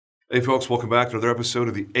Hey folks, welcome back to another episode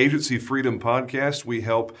of the Agency Freedom Podcast. We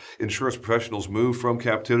help insurance professionals move from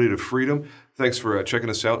captivity to freedom. Thanks for checking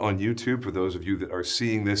us out on YouTube. For those of you that are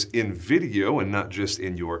seeing this in video and not just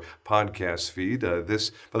in your podcast feed,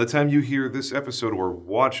 by the time you hear this episode or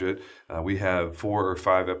watch it, we have 4 or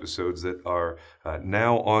 5 episodes that are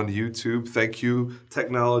now on YouTube. Thank you,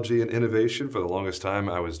 technology and innovation. For the longest time,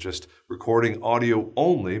 I was just recording audio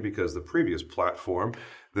only because the previous platform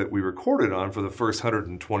that we recorded on for the first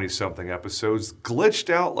 120-something episodes glitched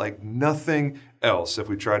out like nothing else if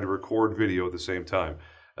we tried to record video at the same time.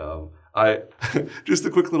 Just a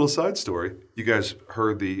quick little side story. You guys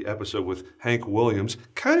heard the episode with Hank Williams,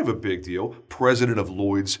 kind of a big deal, president of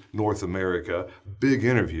Lloyd's North America, big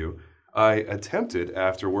interview. I attempted,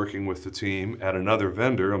 after working with the team at another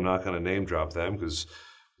vendor, I'm not going to name drop them because,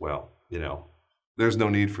 well, there's no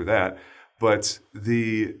need for that, but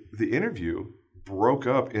the interview broke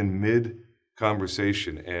up in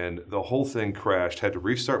mid-conversation and the whole thing crashed. Had to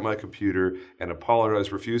restart my computer and apologize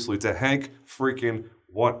profusely to Hank freaking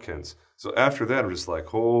Watkins. So after that, I'm just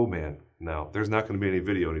like, oh man, no, there's not going to be any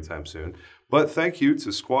video anytime soon. But thank you to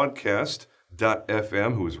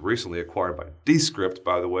Squadcast.fm, who was recently acquired by Descript,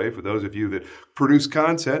 by the way, for those of you that produce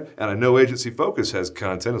content. And I know AgencyFocus has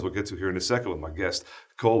content, as we'll get to here in a second with my guest,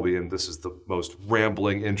 Colby, and this is the most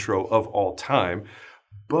rambling intro of all time.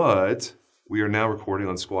 But we are now recording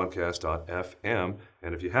on Squadcast.fm,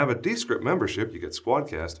 and if you have a Descript membership, you get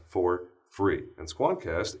Squadcast for free. And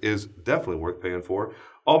Squadcast is definitely worth paying for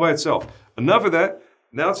all by itself. Enough of that.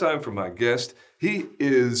 Now time for my guest. He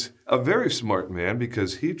is a very smart man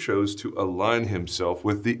because he chose to align himself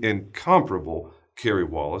with the incomparable Kerry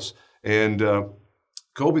Wallace. And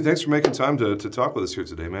Colby, thanks for making time to talk with us here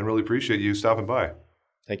today, man. Really appreciate you stopping by.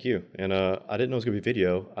 Thank you. And I didn't know it was going to be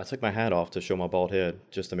video. I took my hat off to show my bald head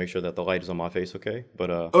just to make sure that the light is on my face okay.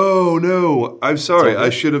 But oh, no. I'm sorry.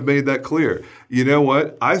 I should have made that clear. You know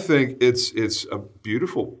what? I think it's a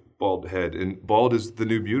beautiful bald head, and bald is the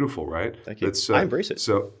new beautiful, right? Thank you. I embrace it.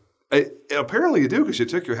 So apparently you do, because you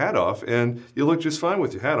took your hat off, and you look just fine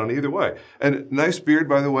with your hat on either way. And nice beard,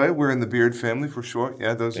 by the way. We're in the beard family for sure.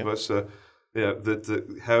 Yeah, those of us that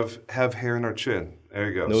have hair in our chin. There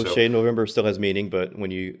you go. No Shade November still has meaning, but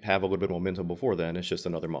when you have a little bit of momentum before then, it's just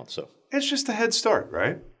another month. So it's just a head start,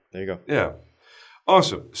 right? There you go. Yeah.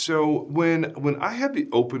 Awesome. So when I have the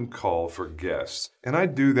open call for guests, and I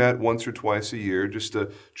do that once or twice a year just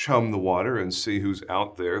to chum the water and see who's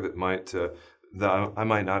out there that I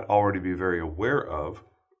might not already be very aware of,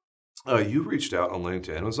 you reached out on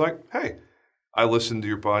LinkedIn and was like, hey, I listened to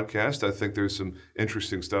your podcast. I think there's some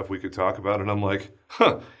interesting stuff we could talk about. And I'm like,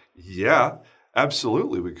 yeah,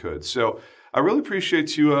 absolutely we could. So I really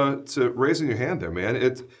appreciate you raising your hand there,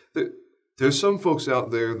 man. There's some folks out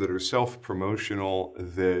there that are self-promotional,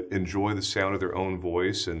 that enjoy the sound of their own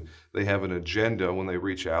voice, and they have an agenda when they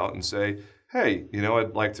reach out and say, hey,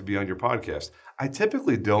 I'd like to be on your podcast. I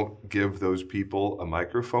typically don't give those people a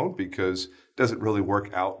microphone because it doesn't really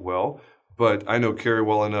work out well. But I know Kerry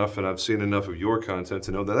well enough, and I've seen enough of your content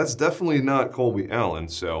to know that that's definitely not Colby Allen.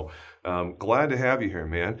 So glad to have you here,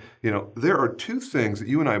 man. There are 2 things that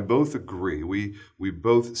you and I both agree. We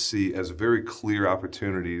both see as very clear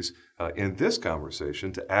opportunities in this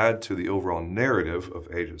conversation to add to the overall narrative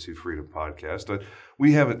of Agency Freedom Podcast. But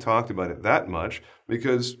we haven't talked about it that much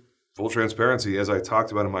because, full transparency, as I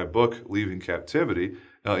talked about in my book, Leaving Captivity,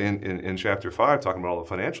 in Chapter 5, talking about all the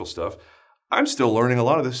financial stuff, I'm still learning a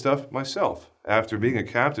lot of this stuff myself. After being a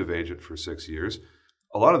captive agent for 6 years,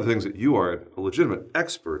 a lot of the things that you are a legitimate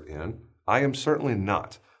expert in, I am certainly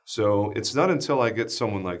not. So it's not until I get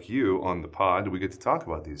someone like you on the pod do we get to talk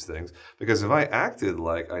about these things. Because if I acted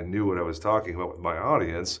like I knew what I was talking about with my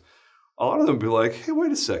audience, a lot of them would be like, hey,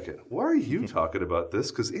 wait a second, why are you talking about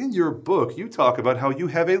this? Because in your book, you talk about how you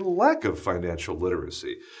have a lack of financial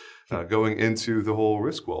literacy going into the whole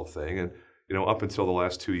risk wealth thing. And up until the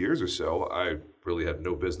last 2 years or so, I really had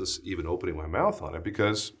no business even opening my mouth on it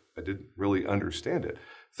because I didn't really understand it.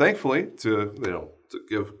 Thankfully, to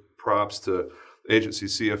give props to agency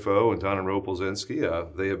CFO and Donna Ropolzinski,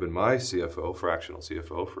 they have been my CFO, fractional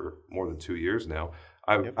CFO, for more than 2 years now.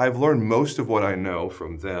 I've learned most of what I know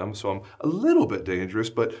from them, so I'm a little bit dangerous,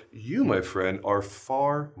 but you, my friend, are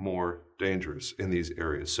far more dangerous in these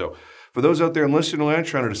areas. So for those out there in listening land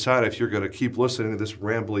trying to decide if you're going to keep listening to this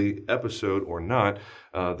rambly episode or not,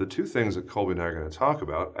 the 2 things that Colby and I are going to talk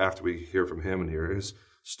about after we hear from him and hear his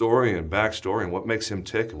story and backstory and what makes him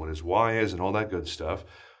tick and what his why is and all that good stuff,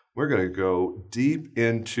 we're going to go deep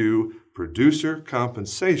into producer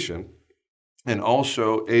compensation and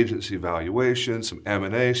also agency valuation, some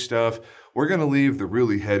M&A stuff. We're going to leave the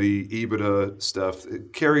really heady EBITDA stuff.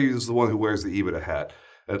 Kerry is the one who wears the EBITDA hat.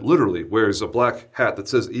 literally wears a black hat that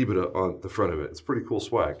says EBITDA on the front of it. It's pretty cool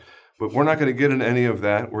swag. But we're not going to get into any of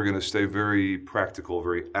that. We're going to stay very practical,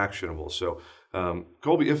 very actionable. So,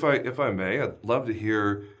 Colby, if I may, I'd love to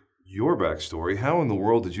hear your backstory. How in the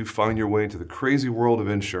world did you find your way into the crazy world of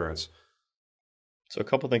insurance? So a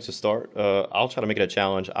couple things to start. I'll try to make it a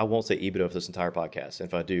challenge. I won't say EBITDA for this entire podcast. And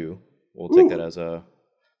if I do, we'll take that as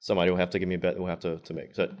somebody will have to give me a bet that we'll have to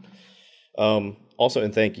make. So, also,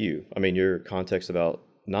 and thank you. I mean, your context about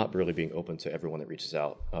not really being open to everyone that reaches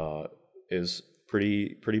out is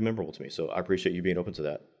pretty memorable to me. So I appreciate you being open to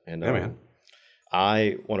that. And Yeah, man.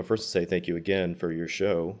 I want to first say thank you again for your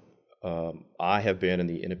show. I have been in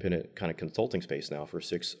the independent kind of consulting space now for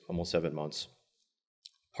almost 7 months.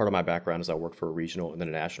 Part of my background is I worked for a regional and then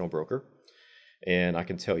a national broker. And I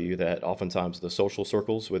can tell you that oftentimes the social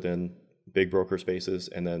circles within big broker spaces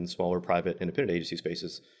and then smaller private independent agency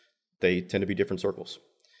spaces, they tend to be different circles.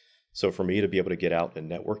 So for me to be able to get out and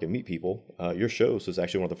network and meet people, your shows was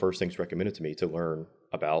actually one of the first things recommended to me to learn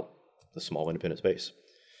about the small independent space.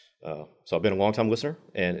 So I've been a long-time listener,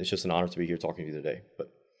 and it's just an honor to be here talking to you today. But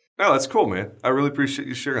Oh, that's cool, man. I really appreciate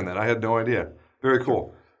you sharing that. I had no idea. Very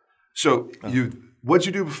cool. So what'd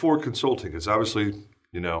you do before consulting? Because obviously,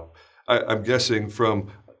 I'm guessing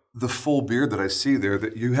from the full beard that I see there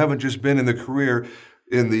that you haven't just been in the career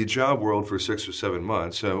in the job world for 6 or 7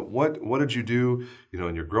 months. So what did you do,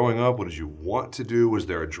 in your growing up? What did you want to do? Was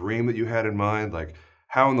there a dream that you had in mind? Like,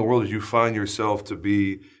 how in the world did you find yourself to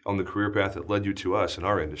be on the career path that led you to us in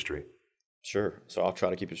our industry? Sure. So I'll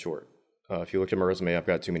try to keep it short. If you look at my resume, I've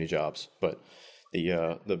got too many jobs. But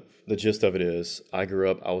the gist of it is, I grew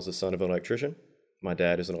up, I was the son of an electrician. My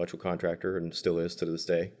dad is an electrical contractor and still is to this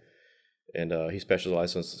day. And he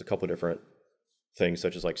specialized in a couple of different things,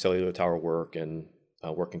 such as like cellular tower work and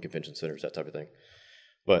work in convention centers, that type of thing.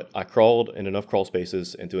 But I crawled in enough crawl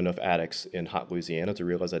spaces into enough attics in hot Louisiana to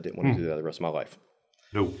realize I didn't want to do that the rest of my life.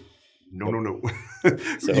 No.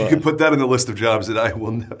 So, you can put that in the list of jobs that I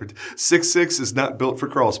will never do. 6'6" is not built for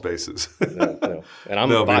crawl spaces. No. And I'm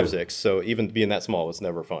 5'6", so even being that small, it's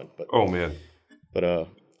never fun. But oh, man. But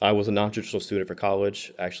I was a non-traditional student for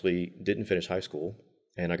college, actually didn't finish high school,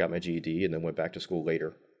 and I got my GED and then went back to school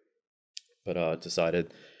later. But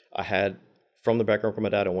decided I had, from the background from my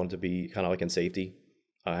dad, I wanted to be kind of like in safety.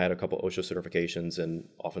 I had a couple OSHA certifications, and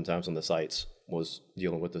oftentimes on the sites was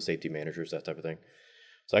dealing with the safety managers, that type of thing.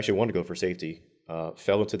 So I actually wanted to go for safety,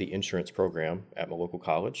 fell into the insurance program at my local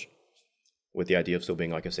college with the idea of still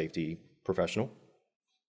being like a safety professional.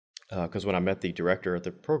 Because when I met the director at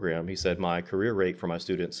the program, he said my career rate for my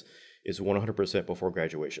students is 100% before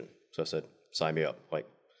graduation. So I said, sign me up. Like,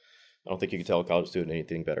 I don't think you can tell a college student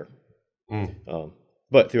anything better.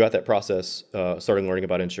 But throughout that process, started learning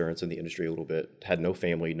about insurance in the industry a little bit. Had no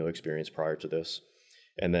family, no experience prior to this.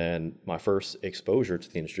 And then my first exposure to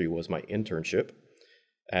the industry was my internship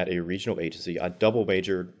at a regional agency. I double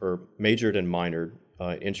majored and minored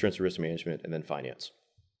insurance risk management and then finance.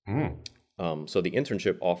 So the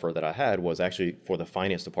internship offer that I had was actually for the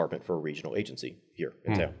finance department for a regional agency here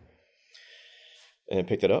in town. And I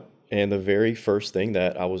picked it up. And the very first thing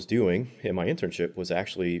that I was doing in my internship was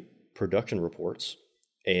actually production reports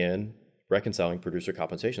and reconciling producer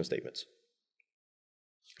compensation statements.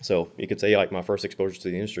 So you could say like my first exposure to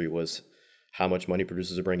the industry was how much money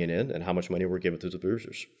producers are bringing in and how much money we're giving to the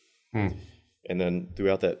producers. And then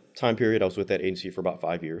throughout that time period, I was with that agency for about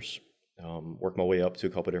 5 years, worked my way up to a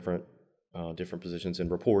couple of different positions in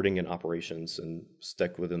reporting and operations, and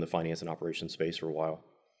stuck within the finance and operations space for a while.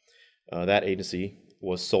 That agency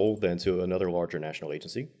was sold then to another larger national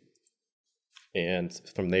agency. And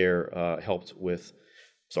from there, helped with,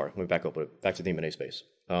 let me back to the M&A space.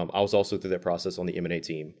 I was also through that process on the M&A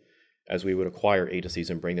team as we would acquire agencies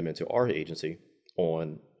and bring them into our agency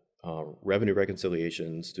on revenue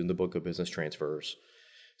reconciliations, doing the book of business transfers.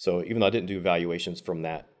 So even though I didn't do valuations from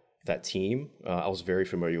that team, I was very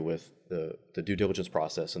familiar with the due diligence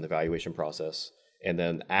process and the valuation process. And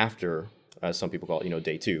then after, as some people call it,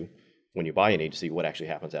 day two, when you buy an agency, what actually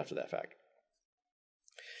happens after that fact.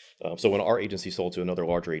 So when our agency sold to another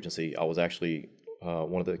larger agency, I was actually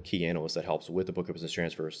one of the key analysts that helps with the book of business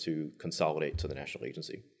transfers to consolidate to the national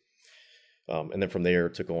agency. And then from there,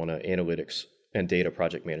 took on an analytics and data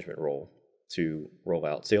project management role to roll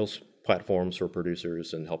out sales platforms for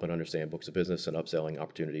producers and helping understand books of business and upselling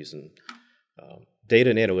opportunities. And data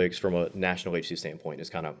and analytics from a national agency standpoint is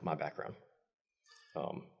kind of my background.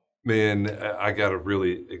 Man, I got to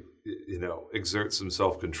really, exert some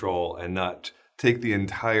self-control and not take the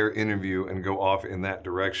entire interview and go off in that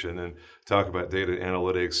direction and talk about data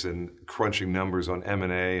analytics and crunching numbers on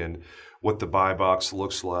M&A and what the buy box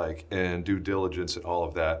looks like and due diligence and all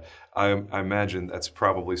of that. I imagine that's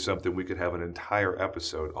probably something we could have an entire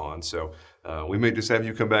episode on. So we may just have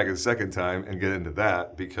you come back a second time and get into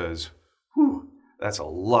that because, whew, that's a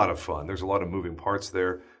lot of fun. There's a lot of moving parts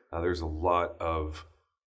there. There's a lot of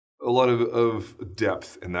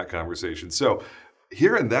depth in that conversation. So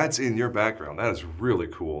hearing that's in your background, that is really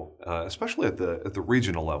cool, especially at the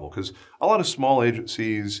regional level, because a lot of small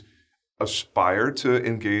agencies aspire to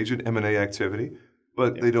engage in M&A activity,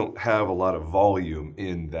 but they don't have a lot of volume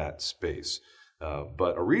in that space.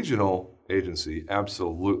 But a regional agency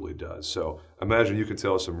absolutely does. So imagine you can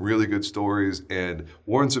tell some really good stories and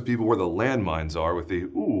warn some people where the landmines are with the,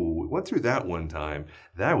 ooh, we went through that one time.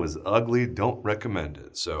 That was ugly. Don't recommend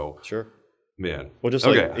it. So, Sure. man. Well, just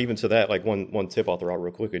like even to that, like one tip I'll throw out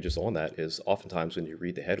real quickly just on that is oftentimes when you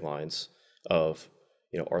read the headlines of,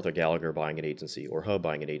 Arthur Gallagher buying an agency or Hub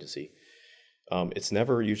buying an agency, it's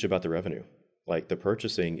never usually about the revenue. Like the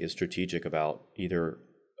purchasing is strategic about either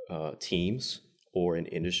teams or an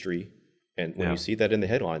industry. And when you see that in the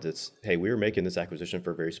headlines, it's, hey, we're making this acquisition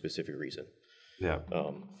for a very specific reason. Yeah.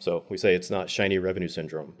 So we say it's not shiny revenue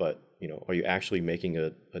syndrome, but are you actually making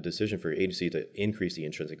a decision for your agency to increase the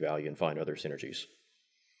intrinsic value and find other synergies?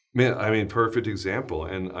 Man, I mean, perfect example.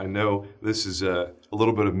 And I know this is a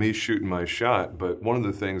little bit of me shooting my shot, but one of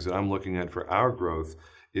the things that I'm looking at for our growth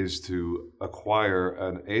is to acquire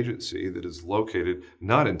an agency that is located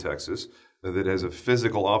not in Texas, that has a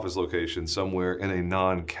physical office location somewhere in a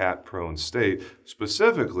non-cat prone state,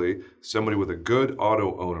 specifically somebody with a good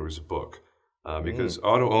auto owner's book. Because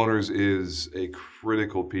auto owners is a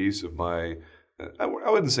critical piece of my, I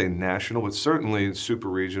wouldn't say national, but certainly super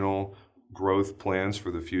regional growth plans for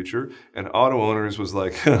the future. And auto owners was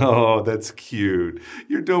like, oh, that's cute.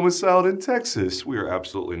 You're domiciled in Texas. We are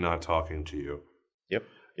absolutely not talking to you.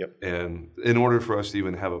 Yep. And in order for us to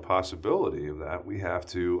even have a possibility of that, we have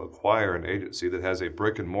to acquire an agency that has a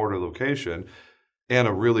brick and mortar location and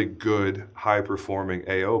a really good, high performing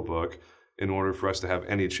AO book in order for us to have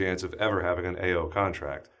any chance of ever having an AO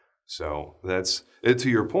contract. So that's it. To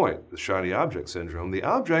your point, the shiny object syndrome. The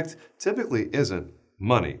object typically isn't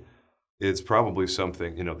money. It's probably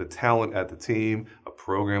something, the talent at the team, a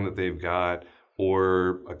program that they've got,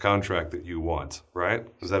 or a contract that you want, right?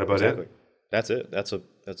 Is that about it? That's it.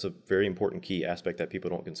 That's a very important key aspect that people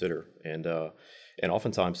don't consider. And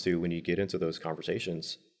oftentimes too, when you get into those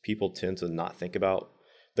conversations, people tend to not think about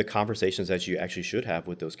the conversations that you actually should have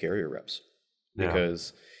with those carrier reps.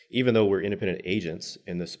 Because even though we're independent agents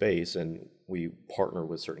in the space and we partner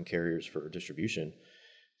with certain carriers for distribution,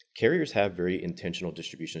 carriers have very intentional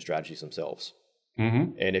distribution strategies themselves.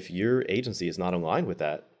 And if your agency is not aligned with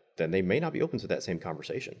that, then they may not be open to that same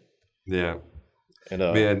conversation. Yeah. And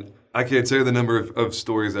man, I can't tell you the number of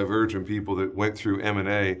stories I've heard from people that went through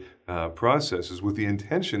M&A processes with the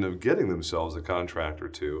intention of getting themselves a contract or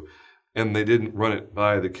two, and they didn't run it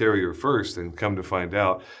by the carrier first, and come to find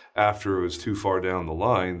out after it was too far down the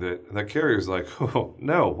line that the carrier's like, oh,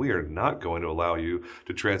 no, we are not going to allow you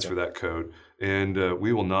to transfer that code, and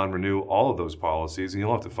we will non-renew all of those policies, and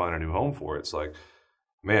you'll have to find a new home for it. It's like,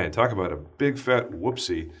 man, talk about a big fat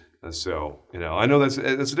whoopsie. So, I know that's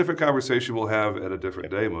a different conversation we'll have at a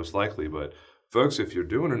different day, most likely. But, folks, if you're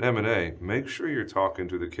doing an M&A, make sure you're talking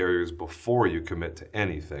to the carriers before you commit to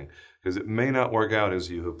anything, because it may not work out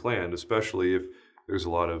as you have planned, especially if there's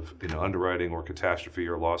a lot of underwriting or catastrophe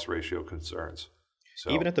or loss ratio concerns.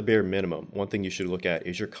 So, even at the bare minimum, one thing you should look at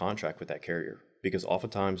is your contract with that carrier, because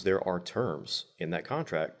oftentimes there are terms in that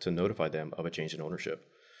contract to notify them of a change in ownership.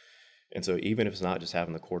 And so even if it's not just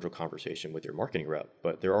having the cordial conversation with your marketing rep,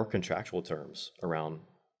 but there are contractual terms around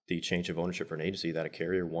the change of ownership for an agency that a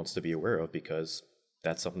carrier wants to be aware of, because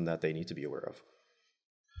that's something that they need to be aware of.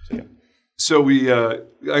 So, yeah. So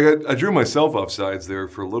I drew myself off sides there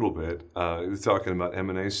for a little bit, talking about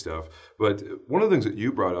M&A stuff. But one of the things that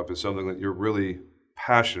you brought up is something that you're really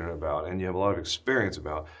passionate about and you have a lot of experience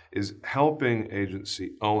about, is helping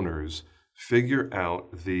agency owners figure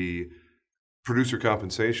out the producer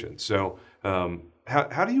compensation. So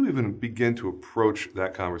how do you even begin to approach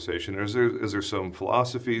that conversation? Is there some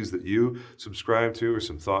philosophies that you subscribe to or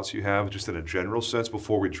some thoughts you have just in a general sense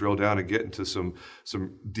before we drill down and get into some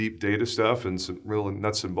deep data stuff and some real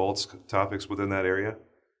nuts and bolts topics within that area?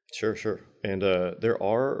 Sure. And there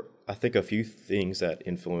are, I think, a few things that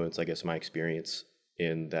influence, I guess, my experience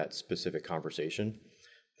in that specific conversation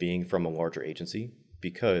being from a larger agency,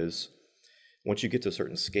 because once you get to a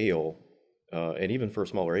certain scale, and even for a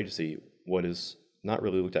smaller agency, what is not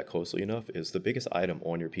really looked at closely enough is the biggest item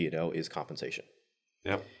on your P&L is compensation.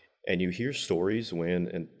 Yep. And you hear stories when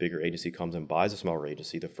a bigger agency comes and buys a smaller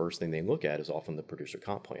agency, the first thing they look at is often the producer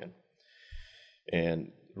comp plan.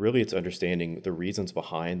 And really it's understanding the reasons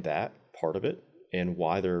behind that part of it and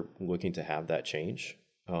why they're looking to have that change.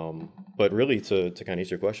 But really, to kind of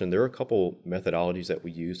answer your question, there are a couple methodologies that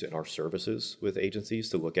we use in our services with agencies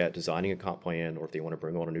to look at designing a comp plan, or if they want to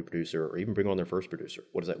bring on a new producer or even bring on their first producer,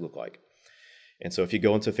 what does that look like? And so if you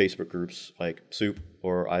go into Facebook groups like Soup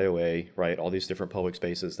or IOA, right, all these different public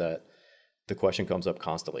spaces, that the question comes up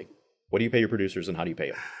constantly. What do you pay your producers and how do you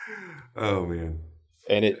pay them? Oh, man.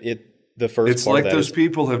 And the first It's part like of that those is,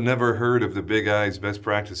 people have never heard of the Big I's Best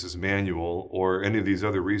Practices Manual or any of these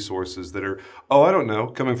other resources that are, oh, I don't know,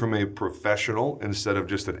 coming from a professional instead of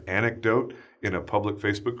just an anecdote in a public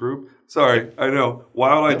Facebook group. Sorry, I know.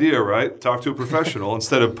 Wild idea, right? Talk to a professional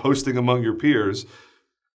instead of posting among your peers.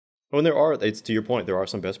 well, it's to your point, there are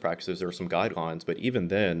some best practices, there are some guidelines, but even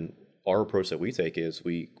then, our approach that we take is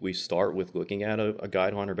we start with looking at a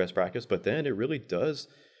guideline or best practice, but then it really does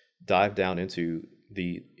dive down into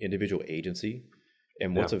the individual agency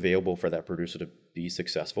and what's available for that producer to be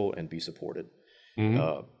successful and be supported.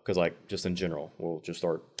 Because like just in general, we'll just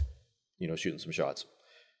start, shooting some shots.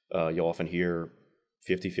 You'll often hear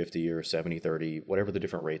 50-50 or 70-30, whatever the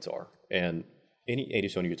different rates are. And any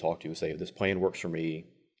agency owner you talk to will say, this plan works for me.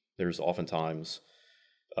 There's oftentimes,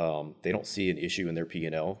 they don't see an issue in their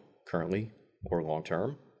P&L currently or long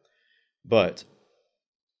term. But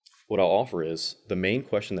what I'll offer is the main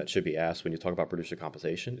question that should be asked when you talk about producer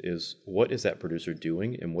compensation is, what is that producer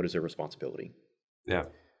doing and what is their responsibility? Yeah.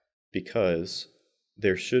 Because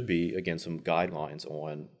there should be, again, some guidelines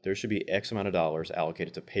on, there should be X amount of dollars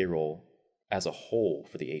allocated to payroll as a whole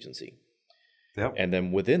for the agency. Yep. And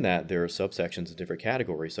then within that, there are subsections in different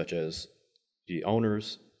categories, such as the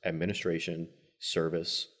owners, administration,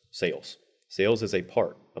 service, sales. Sales is a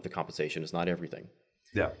part of the compensation, it's not everything.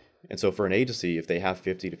 Yeah. And so for an agency, if they have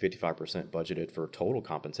 50 to 55% budgeted for total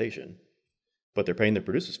compensation, but they're paying their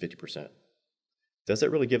producers 50%, does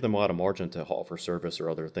that really give them a lot of margin to offer service or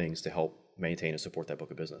other things to help maintain and support that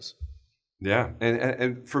book of business? Yeah.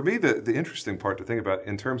 And for me, the interesting part to think about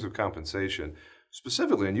in terms of compensation,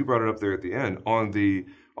 specifically, and you brought it up there at the end, on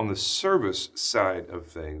the service side of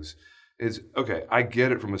things, is, okay, I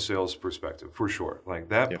get it from a sales perspective, for sure. Like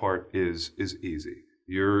that part is easy.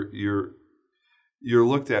 You're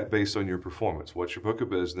looked at based on your performance. What's your book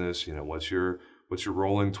of business? What's your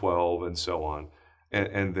rolling 12 and so on.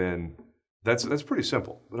 And then that's pretty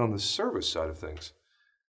simple. But on the service side of things,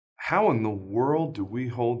 how in the world do we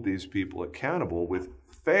hold these people accountable with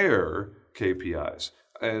fair KPIs?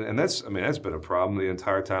 And that's been a problem the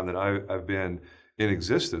entire time that I've been in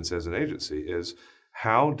existence as an agency, is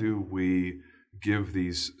how do we give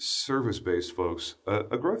these service-based folks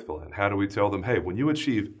a growth plan? How do we tell them, hey, when you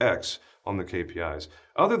achieve X on the KPIs,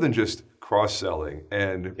 other than just cross-selling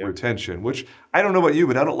and retention, which I don't know about you,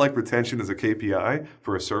 but I don't like retention as a KPI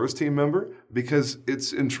for a service team member because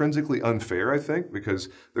it's intrinsically unfair, I think, because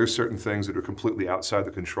there's certain things that are completely outside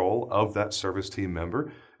the control of that service team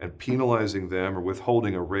member, and penalizing them or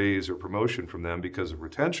withholding a raise or promotion from them because of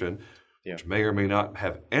retention, which may or may not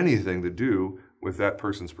have anything to do with that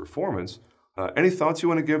person's performance. Any thoughts you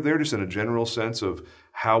want to give there, just in a general sense of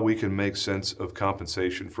how we can make sense of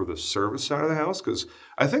compensation for the service side of the house? Because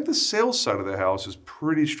I think the sales side of the house is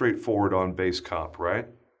pretty straightforward on base comp, right?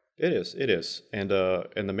 It is. And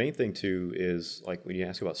the main thing too is, like, when you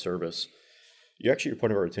ask about service, your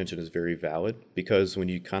point of our retention is very valid, because when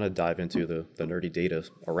you kind of dive into the nerdy data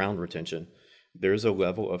around retention, there's a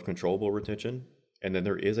level of controllable retention, and then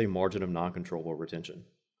there is a margin of non-controllable retention.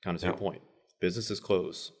 Kind of to your point. Businesses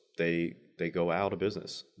close. They go out of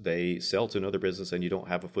business. They sell to another business and you don't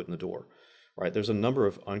have a foot in the door, right? There's a number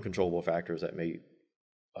of uncontrollable factors that may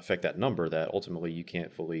affect that number that ultimately you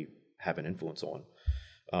can't fully have an influence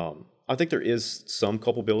on. I think there is some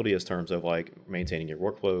culpability as terms of like maintaining your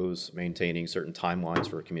workflows, maintaining certain timelines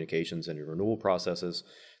for communications and your renewal processes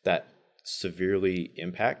that severely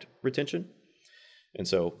impact retention. And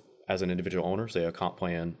so as an individual owner, say a comp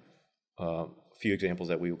plan, a few examples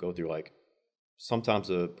that we will go through, like, sometimes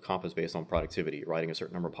the comp is based on productivity, writing a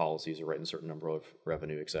certain number of policies or writing a certain number of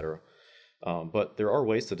revenue, et cetera. But there are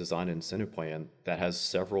ways to design an incentive plan that has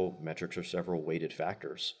several metrics or several weighted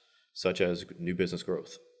factors, such as new business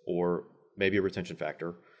growth, or maybe a retention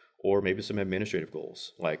factor, or maybe some administrative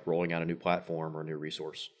goals, like rolling out a new platform or a new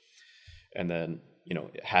resource. And then,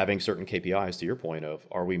 having certain KPIs, to your point of,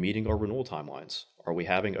 are we meeting our renewal timelines? Are we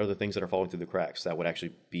having other things that are falling through the cracks that would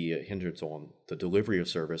actually be a hindrance on the delivery of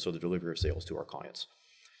service or the delivery of sales to our clients?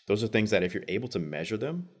 Those are things that if you're able to measure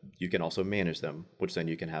them, you can also manage them, which then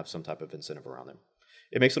you can have some type of incentive around them.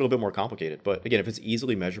 It makes it a little bit more complicated, but again, if it's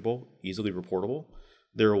easily measurable, easily reportable,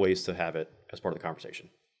 there are ways to have it as part of the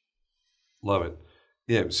conversation. Love it.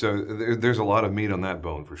 Yeah, so there's a lot of meat on that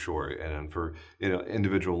bone for sure, and for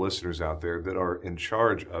individual listeners out there that are in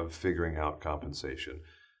charge of figuring out compensation,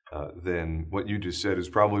 then what you just said is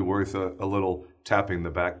probably worth a little tapping the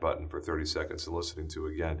back button for 30 seconds and listening to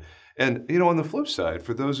again. And on the flip side,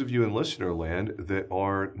 for those of you in listener land that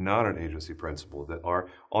are not an agency principal, that are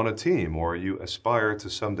on a team, or you aspire to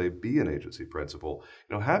someday be an agency principal,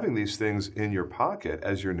 having these things in your pocket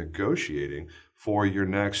as you're negotiating for your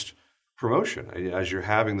next promotion, as you're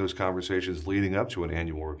having those conversations leading up to an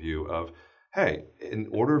annual review of, hey, in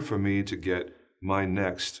order for me to get my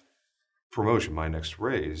next promotion, my next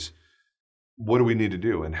raise, what do we need to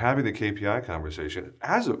do? And having the KPI conversation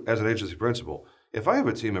as an agency principal, if I have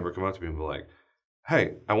a team member come up to me and be like,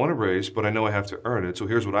 hey, I want a raise, but I know I have to earn it, so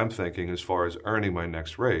here's what I'm thinking as far as earning my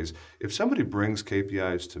next raise. If somebody brings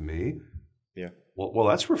KPIs to me, Yeah. well,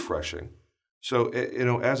 that's refreshing. So,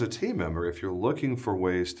 as a team member, if you're looking for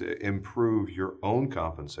ways to improve your own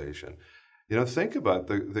compensation, think about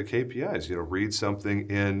the KPIs. Read something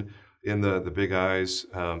in the Big Eyes,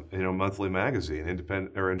 monthly magazine,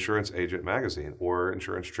 independent or insurance agent magazine, or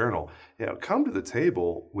insurance journal. Come to the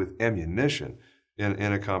table with ammunition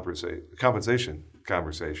in a compensation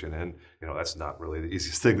conversation. And that's not really the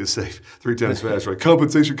easiest thing to say 3 times fast, right?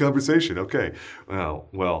 Compensation. Okay.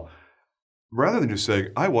 Well. Rather than just saying,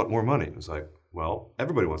 I want more money, it's like, well,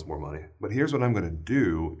 everybody wants more money, but here's what I'm going to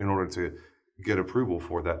do in order to get approval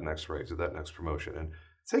for that next raise or that next promotion. And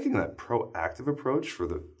taking that proactive approach for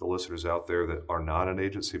the listeners out there that are not an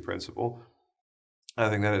agency principal, I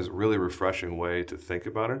think that is a really refreshing way to think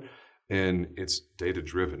about it. And it's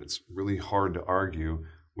data-driven. It's really hard to argue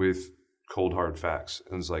with cold, hard facts.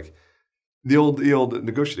 And it's like the old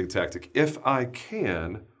negotiating tactic. If I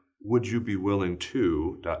can, would you be willing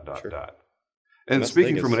to ... Sure. And That's the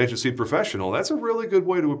speaking thing from is, an agency professional, that's a really good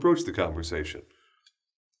way to approach the conversation.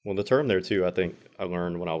 well, the term there too, I think I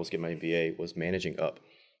learned when I was getting my MBA was managing up.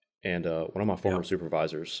 And one of my former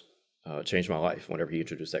supervisors changed my life whenever he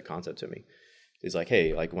introduced that concept to me. He's like,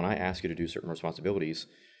 hey, like when I ask you to do certain responsibilities,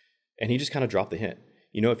 and he just kind of dropped the hint.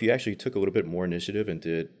 If you actually took a little bit more initiative and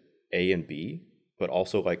did A and B, but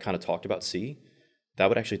also like kind of talked about C, that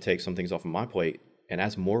would actually take some things off of my plate and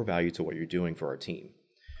adds more value to what you're doing for our team.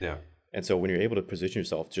 Yeah. And so when you're able to position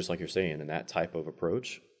yourself, just like you're saying, in that type of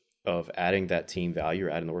approach of adding that team value or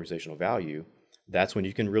adding the organizational value, that's when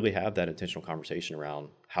you can really have that intentional conversation around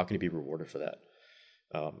how can you be rewarded for that.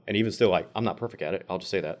 And even still, like, I'm not perfect at it, I'll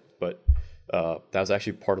just say that. But that was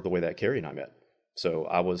actually part of the way that Carrie and I met. So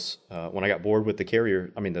I was, when I got bored with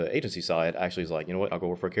the agency side, I actually was like, you know what, I'll go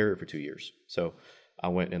work for a carrier for 2 years. So I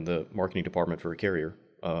went in the marketing department for a carrier,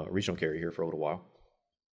 regional carrier here for a little while.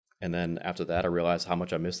 And then after that, I realized how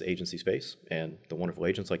much I missed the agency space and the wonderful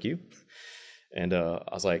agents like you. And I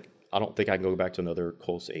was like, I don't think I can go back to another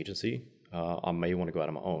close agency. I may want to go out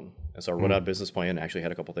on my own. And so I wrote out a business plan, actually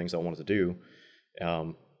had a couple things I wanted to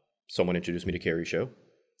do. Someone introduced me to Carrie's show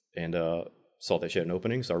and saw that she had an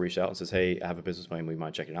opening. So I reached out and says, hey, I have a business plan. Will you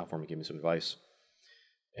mind checking it out for me? Give me some advice.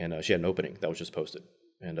 And she had an opening that was just posted.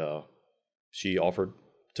 And she offered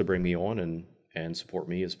to bring me on and support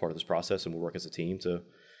me as part of this process. And we'll work as a team to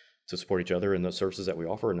support each other and the services that we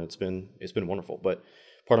offer. And it's been wonderful. But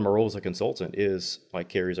part of my role as a consultant is, like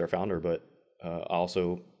Carrie's our founder, but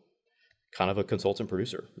also kind of a consultant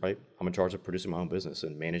producer, right? I'm in charge of producing my own business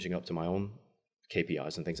and managing up to my own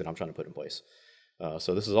KPIs and things that I'm trying to put in place.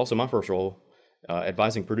 So this is also my first role,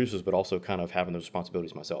 advising producers, but also kind of having those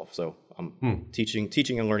responsibilities myself. So I'm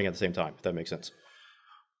teaching and learning at the same time, if that makes sense.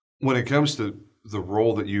 When it comes to the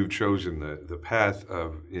role that you've chosen, the path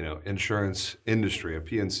of insurance industry, a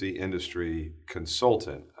PNC industry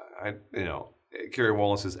consultant, Carrie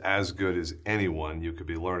Wallace is as good as anyone you could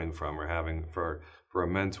be learning from or having for a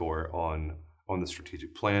mentor on the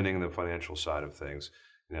strategic planning and the financial side of things.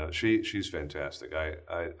 She's fantastic.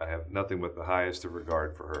 I have nothing but the highest of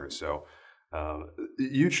regard for her. So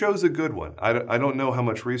you chose a good one. I don't know how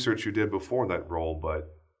much research you did before that role, but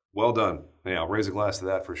well done. Yeah, I'll raise a glass to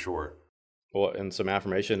that for sure. Well, and some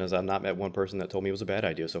affirmation is I've not met one person that told me it was a bad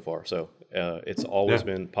idea so far. So it's always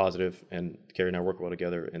been positive, and Carrie and I work well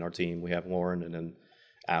together in our team. We have Lauren and then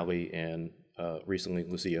Allie and recently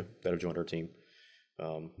Lucia that have joined our team.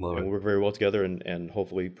 And we work very well together and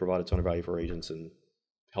hopefully provide a ton of value for agents and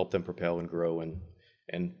help them propel and grow and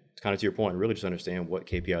kind of to your point, really just understand what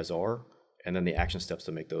KPIs are and then the action steps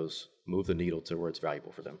to make those move the needle to where it's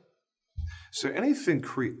valuable for them. So anything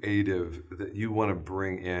creative that you want to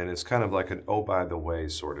bring in is kind of like an oh by the way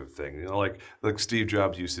sort of thing, like Steve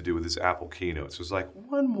Jobs used to do with his Apple keynotes. It was like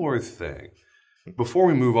one more thing before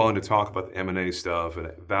we move on to talk about the M&A stuff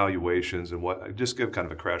and valuations and what. Just give kind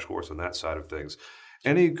of a crash course on that side of things.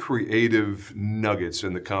 Any creative nuggets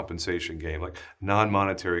in the compensation game, like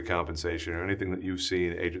non-monetary compensation or anything that you've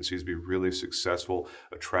seen agencies be really successful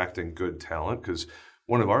attracting good talent? Because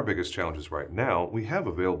one of our biggest challenges right now, we have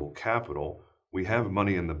available capital, we have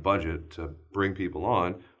money in the budget to bring people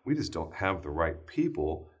on, we just don't have the right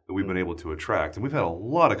people that we've been able to attract. And we've had a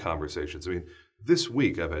lot of conversations. I mean, this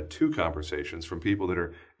week I've had 2 conversations from people that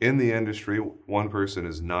are in the industry. One person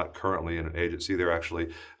is not currently in an agency. They're actually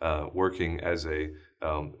working as a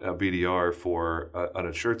BDR for an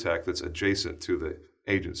insurtech that's adjacent to the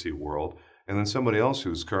agency world. And then somebody else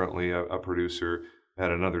who's currently a producer at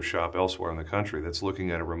another shop elsewhere in the country that's looking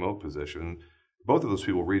at a remote position. Both of those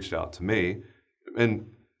people reached out to me, and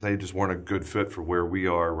they just weren't a good fit for where we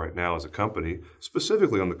are right now as a company,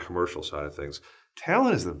 specifically on the commercial side of things.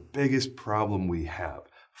 Talent is the biggest problem we have,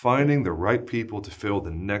 finding the right people to fill the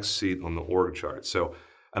next seat on the org chart. So,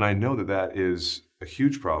 and I know that that is a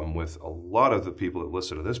huge problem with a lot of the people that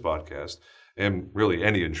listen to this podcast and really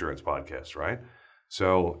any insurance podcast, right?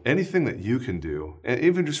 So anything that you can do, and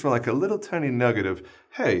even just for like a little tiny nugget of,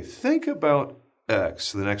 hey, think about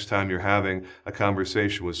X the next time you're having a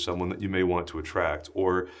conversation with someone that you may want to attract,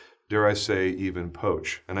 or dare I say, even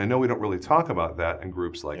poach. And I know we don't really talk about that in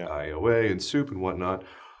groups like IOA and SOUP and whatnot,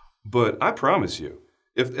 but I promise you,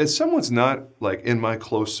 if someone's not like in my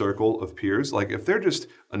close circle of peers, like if they're just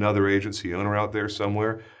another agency owner out there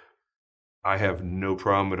somewhere, I have no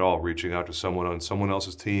problem at all reaching out to someone on someone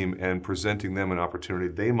else's team and presenting them an opportunity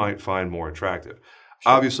they might find more attractive.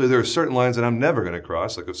 Sure. Obviously, there are certain lines that I'm never going to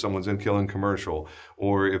cross, like if someone's in Killing Commercial,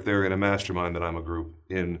 or if they're in a mastermind that I'm a group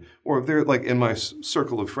in, or if they're like in my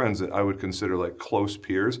circle of friends that I would consider like close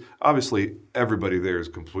peers. Obviously, everybody there is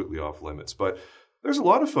completely off limits, but there's a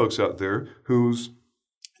lot of folks out there whose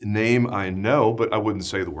name I know, but I wouldn't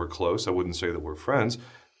say that we're close. I wouldn't say that we're friends.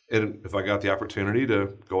 And if I got the opportunity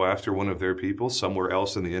to go after one of their people somewhere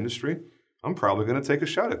else in the industry, I'm probably going to take a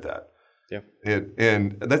shot at that. Yeah.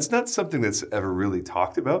 And that's not something that's ever really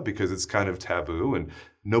talked about because it's kind of taboo and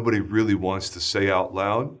nobody really wants to say out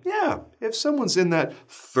loud, yeah, if someone's in that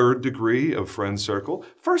 3rd degree of friend circle,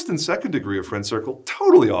 1st and 2nd degree of friend circle,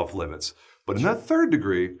 totally off limits. But in that 3rd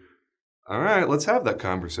degree, all right, let's have that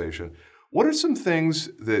conversation. What are some things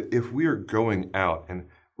that if we are going out and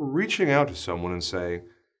reaching out to someone and say,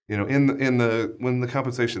 you know, when the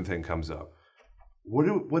compensation thing comes up,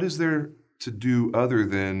 what is there to do other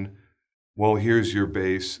than, well, here's your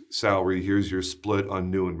base salary, here's your split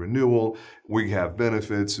on new and renewal, we have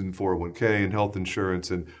benefits and 401k and health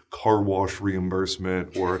insurance and car wash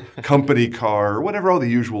reimbursement or company car or whatever all the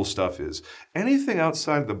usual stuff is. Anything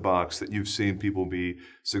outside the box that you've seen people be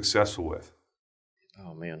successful with?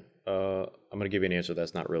 Oh, man. I'm going to give you an answer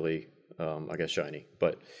that's not really, I guess, shiny.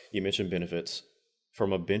 But you mentioned benefits.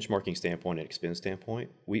 From a benchmarking standpoint and expense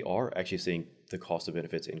standpoint, we are actually seeing the cost of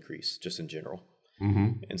benefits increase just in general.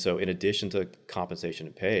 Mm-hmm. And so in addition to compensation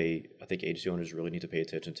and pay, I think agency owners really need to pay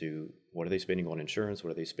attention to what are they spending on insurance,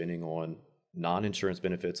 what are they spending on non-insurance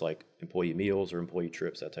benefits like employee meals or employee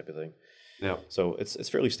trips, that type of thing. Yeah. So it's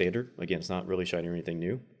fairly standard. Again, it's not really shiny or anything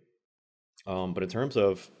new. But in terms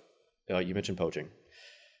of, you mentioned poaching.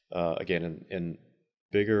 Again, in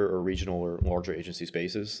bigger or regional or larger agency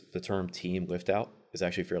spaces, the term team lift out is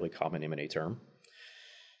actually a fairly common M&A term.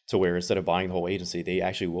 So where instead of buying the whole agency, they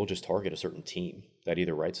actually will just target a certain team that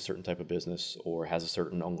either writes a certain type of business or has a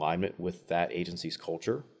certain alignment with that agency's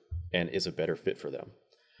culture and is a better fit for them.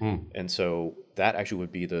 And so that actually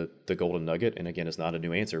would be the golden nugget. And again, it's not a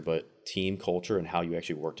new answer, but team culture and how you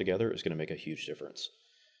actually work together is going to make a huge difference.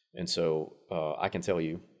 And so I can tell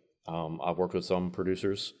you, I've worked with some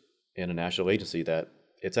producers in a national agency that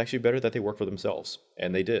it's actually better that they work for themselves.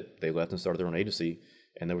 And they did. They left and started their own agency,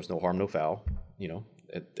 and there was no harm, no foul. You know,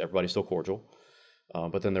 everybody's still cordial.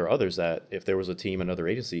 But then there are others that if there was a team, another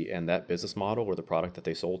agency, and that business model or the product that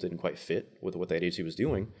they sold didn't quite fit with what that agency was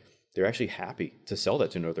doing, they're actually happy to sell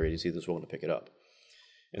that to another agency that's willing to pick it up.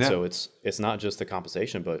 And so it's not just the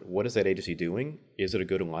compensation, but what is that agency doing? Is it a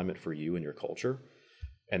good alignment for you and your culture?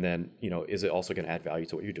 And then, you know, is it also going to add value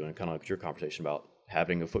to what you're doing? Kind of like your conversation about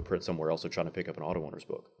having a footprint somewhere else or trying to pick up an auto owner's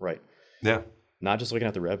book, right? Yeah. Not just looking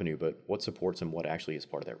at the revenue, but what supports and what actually is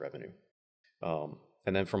part of that revenue.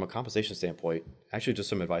 And then from a compensation standpoint, actually just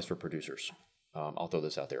some advice for producers. I'll throw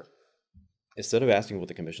this out there. Instead of asking what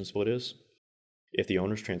the commission split is, if the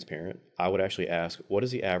owner's transparent, I would actually ask, what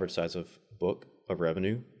is the average size of book of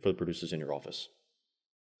revenue for the producers in your office?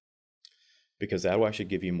 Because that will actually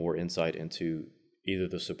give you more insight into either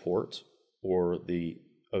the support or the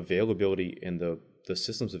availability and the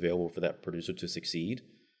systems available for that producer to succeed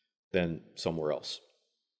than somewhere else.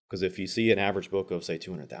 Because if you see an average book of, say,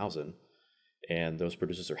 200,000 and those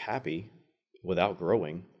producers are happy, without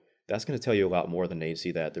growing, that's going to tell you a lot more than an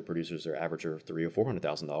agency that their producers are average or $300,000 or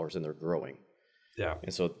 $400,000 and they're growing. Yeah.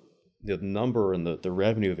 And so the number and the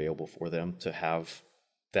revenue available for them to have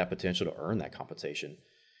that potential to earn that compensation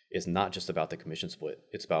is not just about the commission split.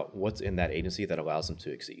 It's about what's in that agency that allows them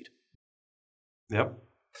to exceed. Yep.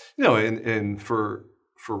 No, and for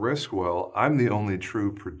Riskwell, I'm the only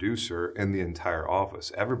true producer in the entire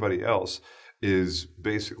office. Everybody else is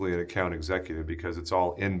basically an account executive because it's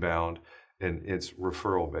all inbound and it's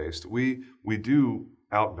referral based. We do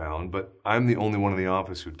outbound, but I'm the only one in the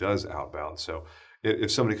office who does outbound. So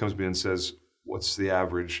if somebody comes to me and says, "What's the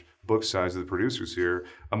average book size of the producers here?"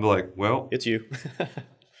 I'm like, "Well, It's you."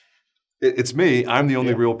 it's me. I'm the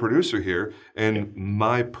only real producer here, and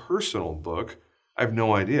my personal book, I have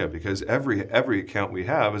no idea because every account we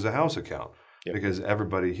have is a house account because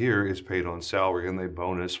everybody here is paid on salary and they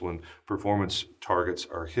bonus when performance targets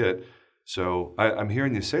are hit. So I'm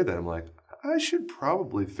hearing you say that. I'm like, I should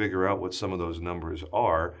probably figure out what some of those numbers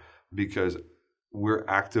are because we're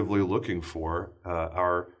actively looking for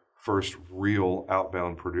our first real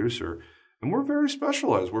outbound producer. And we're very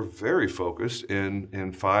specialized. We're very focused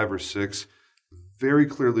in 5 or 6 very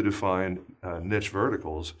clearly defined niche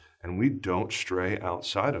verticals, and we don't stray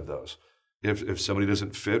outside of those. If somebody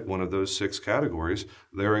doesn't fit one of those 6 categories,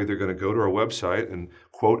 they're either going to go to our website and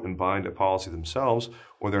quote and bind a policy themselves,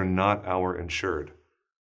 or they're not our insured.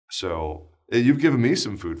 So you've given me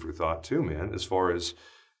some food for thought too, man, as far as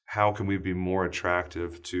how can we be more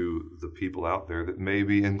attractive to the people out there that may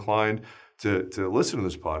be inclined to listen to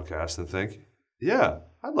this podcast and think, yeah,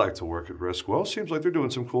 I'd like to work at Riskwell. Seems like they're doing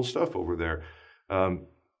some cool stuff over there.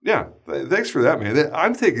 Thanks for that, man.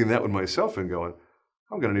 I'm taking that one myself and going,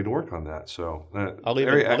 I'm going to need to work on that. So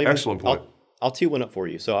excellent point. I'll tee one up for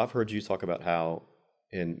you. So I've heard you talk about how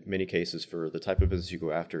in many cases for the type of business you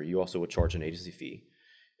go after, you also would charge an agency fee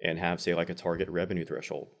and have, say, like a target revenue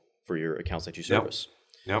threshold for your accounts that you service.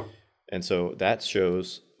 Yep. And so that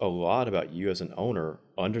shows a lot about you as an owner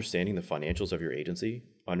understanding the financials of your agency,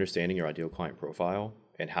 understanding your ideal client profile,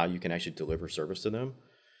 and how you can actually deliver service to them.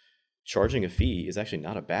 Charging a fee is actually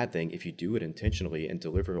not a bad thing if you do it intentionally and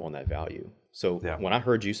deliver on that value. So when I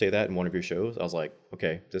heard you say that in one of your shows, I was like,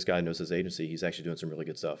 okay, this guy knows his agency. He's actually doing some really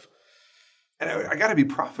good stuff. And I got to be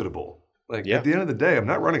profitable. At the end of the day, I'm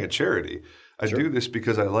not running a charity. I do this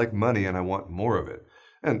because I like money and I want more of it.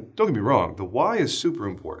 And don't get me wrong, the why is super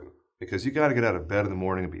important because you got to get out of bed in the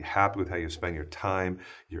morning and be happy with how you spend your time,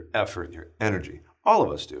 your effort, your energy. All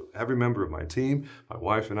of us do. Every member of my team, my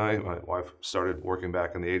wife and I, my wife started working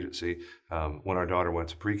back in the agency when our daughter went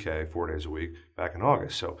to pre-K 4 days a week back in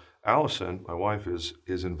August. So Allison, my wife,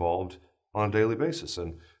 is involved on a daily basis.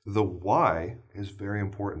 And the why is very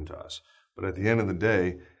important to us. But at the end of the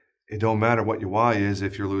day, it don't matter what your why is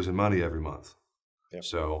if you're losing money every month. Yep.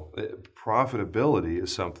 So profitability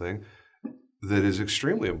is something that is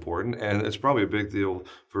extremely important, and it's probably a big deal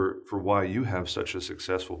for why you have such a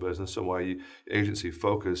successful business and why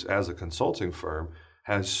AgencyFocus as a consulting firm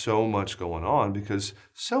has so much going on because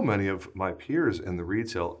so many of my peers in the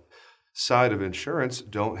retail side of insurance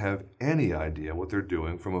don't have any idea what they're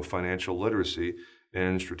doing from a financial literacy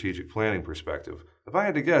and strategic planning perspective. If I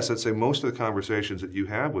had to guess, I'd say most of the conversations that you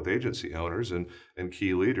have with agency owners and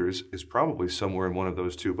key leaders is probably somewhere in one of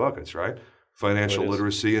those 2 buckets, right? Financial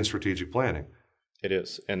literacy and strategic planning. It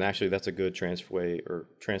is. And actually, that's a good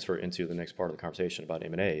transfer into the next part of the conversation about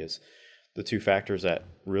M&A is the 2 factors that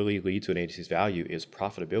really lead to an agency's value is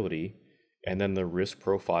profitability and then the risk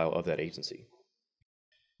profile of that agency.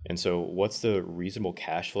 And so what's the reasonable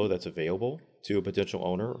cash flow that's available to a potential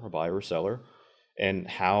owner or buyer or seller? And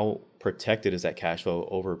how protected is that cash flow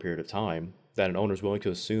over a period of time that an owner is willing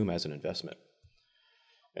to assume as an investment?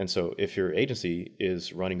 And so if your agency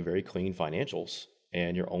is running very clean financials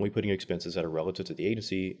and you're only putting expenses that are relative to the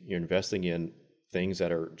agency, you're investing in things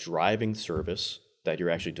that are driving service that you're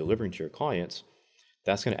actually delivering to your clients,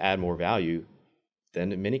 that's going to add more value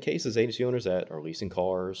than in many cases agency owners that are leasing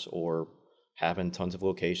cars or having tons of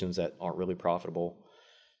locations that aren't really profitable.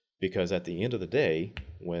 Because at the end of the day,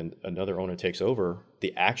 when another owner takes over,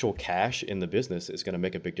 the actual cash in the business is going to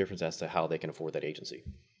make a big difference as to how they can afford that agency.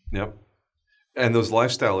 Yep. And those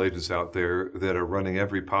lifestyle agents out there that are running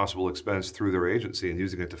every possible expense through their agency and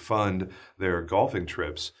using it to fund their golfing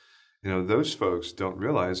trips, those folks don't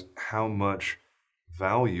realize how much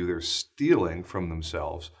value they're stealing from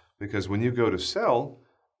themselves. Because when you go to sell,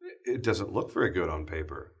 it doesn't look very good on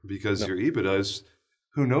paper because your EBITDA is,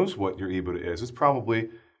 who knows what your EBITDA is. It's probably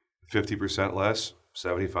 50% less,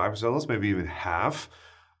 75% less, maybe even half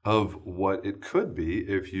of what it could be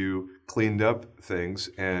if you cleaned up things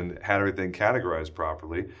and had everything categorized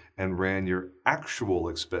properly and ran your actual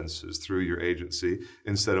expenses through your agency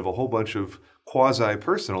instead of a whole bunch of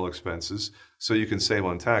quasi-personal expenses so you can save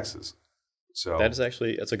on taxes. So That's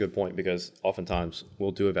a good point, because oftentimes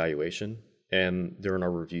we'll do evaluation, and during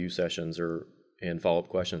our review sessions or and follow-up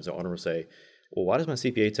questions, the owner will say, well, why does my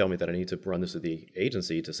CPA tell me that I need to run this with the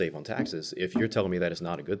agency to save on taxes if you're telling me that it's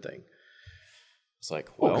not a good thing? It's like,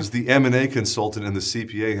 well, because the M&A consultant and the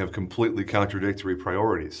CPA have completely contradictory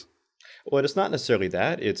priorities. well, it's not necessarily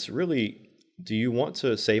that. It's really, do you want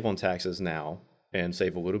to save on taxes now and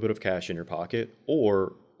save a little bit of cash in your pocket,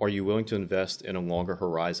 or are you willing to invest in a longer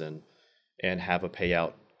horizon and have a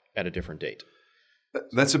payout at a different date?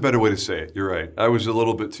 That's a better way to say it. You're right. I was a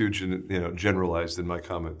little bit too generalized in my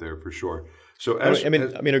comment there for sure. So I mean,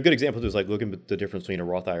 a good example is like looking at the difference between a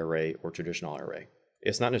Roth IRA or traditional IRA.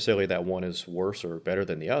 It's not necessarily that one is worse or better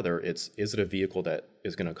than the other. Is it a vehicle that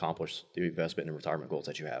is going to accomplish the investment and retirement goals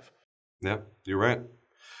that you have? Yeah, you're right.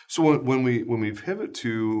 So when we pivot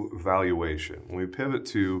to valuation, when we pivot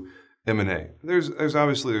to M&A, there's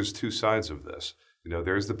obviously two sides of this.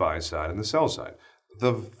 There's the buy side and the sell side.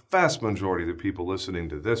 The vast majority of the people listening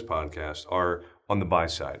to this podcast are on the buy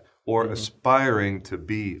side or aspiring to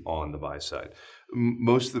be on the buy side.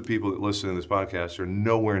 Most of the people that listen to this podcast are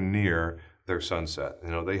nowhere near their sunset.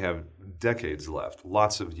 They have decades left,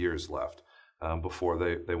 lots of years left before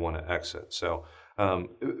they want to exit. So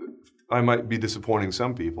I might be disappointing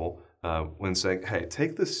some people when saying, hey,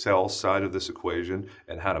 take the sell side of this equation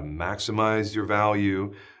and how to maximize your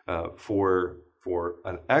value for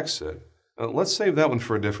an exit. Let's save that one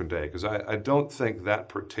for a different day, because I don't think that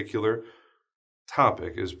particular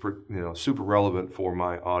topic is super relevant for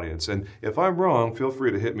my audience. And if I'm wrong, feel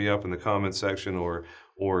free to hit me up in the comment section or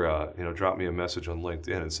drop me a message on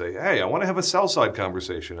LinkedIn and say, hey, I want to have a sell side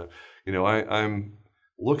conversation. I'm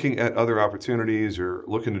looking at other opportunities or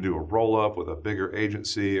looking to do a roll up with a bigger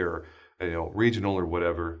agency or regional or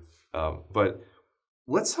whatever. But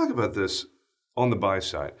let's talk about this on the buy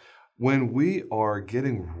side. When we are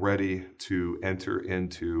getting ready to enter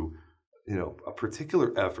into a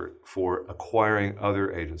particular effort for acquiring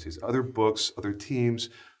other agencies, other books, other teams,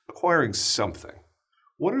 acquiring something,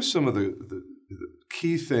 what are some of the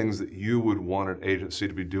key things that you would want an agency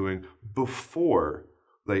to be doing before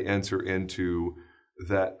they enter into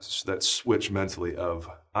that switch mentally of,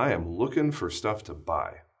 I am looking for stuff to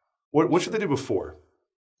buy? What should they do before?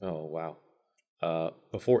 Oh, wow.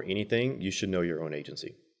 Before anything, you should know your own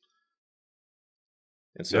agency.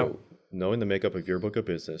 And so knowing the makeup of your book of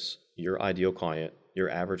business, your ideal client, your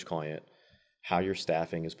average client, how your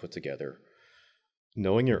staffing is put together,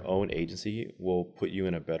 knowing your own agency will put you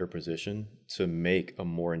in a better position to make a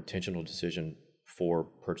more intentional decision for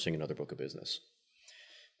purchasing another book of business.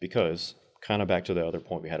 Because kind of back to the other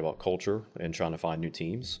point we had about culture and trying to find new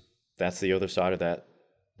teams, that's the other side of that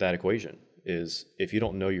equation, is if you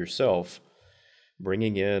don't know yourself,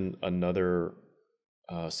 bringing in another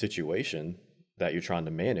situation that you're trying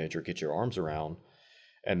to manage or get your arms around,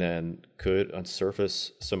 and then could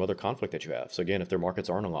surface some other conflict that you have. So again, if their markets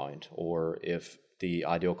aren't aligned, or if the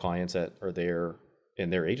ideal clients that are there in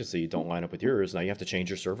their agency don't line up with yours, now you have to change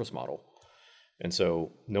your service model. And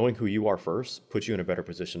so knowing who you are first puts you in a better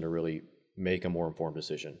position to really make a more informed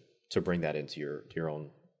decision to bring that into your own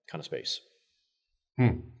kind of space.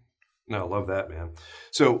 No, I love that, man.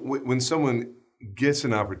 So when someone gets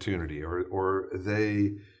an opportunity or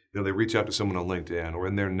they reach out to someone on LinkedIn or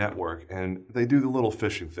in their network and they do the little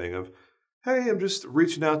fishing thing of, hey, I'm just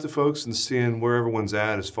reaching out to folks and seeing where everyone's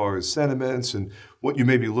at as far as sentiments and what you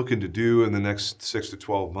may be looking to do in the next 6 to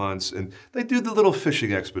 12 months. And they do the little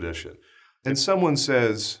fishing expedition. And someone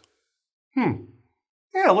says,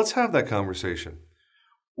 yeah, let's have that conversation.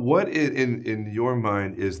 What in your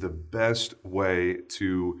mind is the best way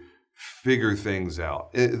to figure things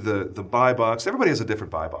out? The buy box, everybody has a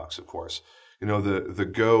different buy box, of course.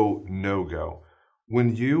 The go, no go.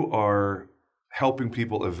 When you are helping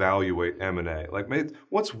people evaluate M&A,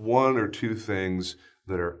 what's one or two things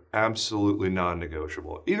that are absolutely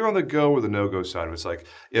non-negotiable, either on the go or the no-go side? It's like,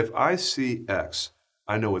 if I see X,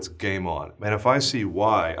 I know it's game on. And if I see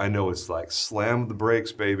Y, I know it's like, slam the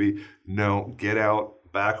brakes, baby. No, get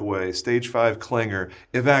out, back away, stage 5 clinger,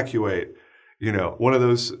 evacuate. One of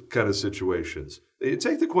those kind of situations.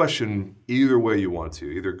 Take the question either way you want to,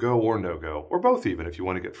 either go or no go, or both even if you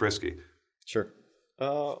want to get frisky. Sure.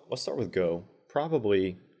 Let's start with go.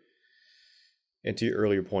 Probably, and to your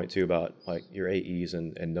earlier point too about like your AEs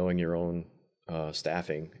and knowing your own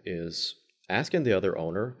staffing, is asking the other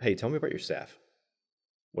owner, hey, tell me about your staff.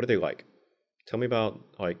 What do they like? Tell me about,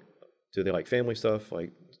 do they like family stuff?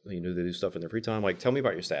 they do stuff in their free time. Like, tell me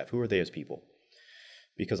about your staff. Who are they as people?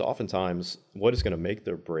 Because oftentimes what is going to make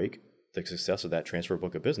or break the success of that transfer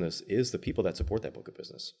book of business is the people that support that book of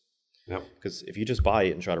business. Yep. Because if you just buy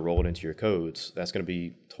it and try to roll it into your codes, that's going to be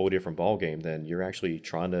a totally different ballgame than you're actually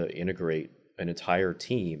trying to integrate an entire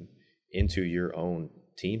team into your own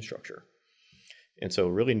team structure. And so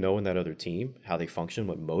really knowing that other team, how they function,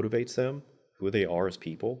 what motivates them, who they are as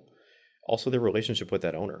people, also their relationship with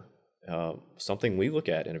that owner. Something we look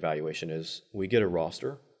at in evaluation is we get a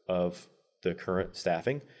roster of the current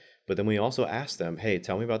staffing, but then we also ask them, hey,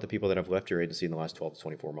 tell me about the people that have left your agency in the last 12 to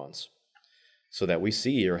 24 months. So that we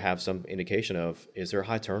see or have some indication of, is there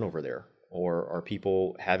high turnover there? Or are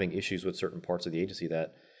people having issues with certain parts of the agency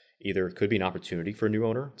that either could be an opportunity for a new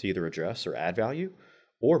owner to either address or add value,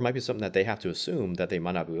 or it might be something that they have to assume that they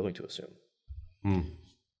might not be willing to assume.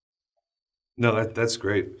 No, that's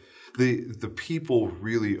great. The people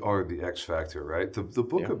really are the X factor, right? The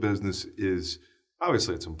book of business is,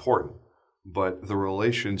 obviously it's important, but the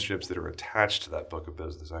relationships that are attached to that book of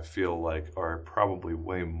business, I feel like are probably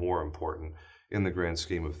way more important in the grand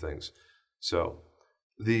scheme of things. So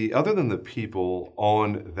other than the people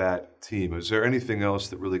on that team, is there anything else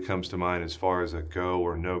that really comes to mind as far as a go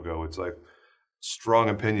or no go? It's like strong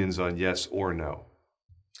opinions on yes or no.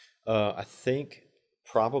 I think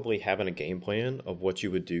probably having a game plan of what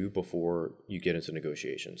you would do before you get into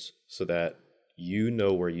negotiations so that you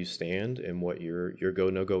know where you stand and what your go,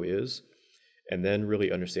 no go is, and then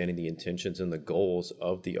really understanding the intentions and the goals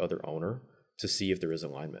of the other owner to see if there is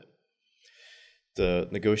alignment. The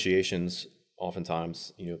negotiations,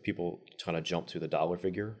 oftentimes, people kind of jump to the dollar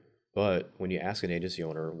figure, but when you ask an agency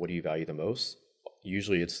owner, what do you value the most?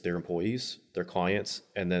 Usually it's their employees, their clients,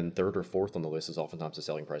 and then third or fourth on the list is oftentimes the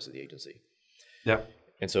selling price of the agency. Yeah.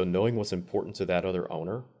 And so knowing what's important to that other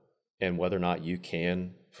owner and whether or not you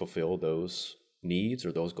can fulfill those needs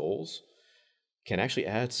or those goals can actually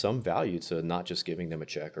add some value to not just giving them a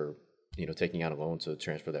check or taking out a loan to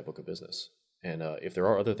transfer that book of business. And if there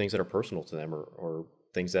are other things that are personal to them or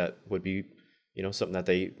things that would be something that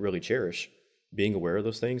they really cherish, being aware of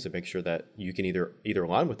those things and make sure that you can either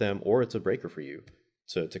align with them or it's a breaker for you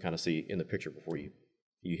to kind of see in the picture before you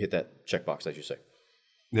hit that checkbox, as you say.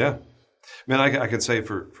 Yeah. Man, I can say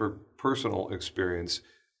for personal experience,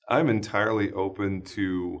 I'm entirely open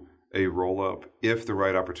to a roll-up if the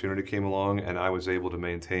right opportunity came along and I was able to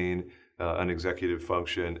maintain an executive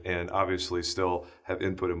function and obviously still have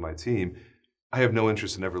input in my team. I have no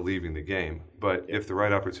interest in ever leaving the game, but if the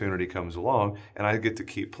right opportunity comes along and I get to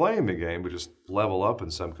keep playing the game, but just level up in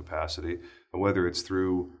some capacity, whether it's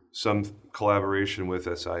through some collaboration with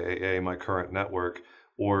SIAA, my current network,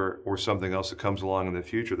 or something else that comes along in the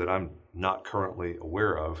future that I'm not currently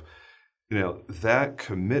aware of, that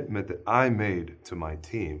commitment that I made to my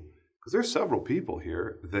team, because there's several people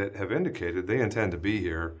here that have indicated they intend to be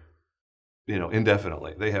here,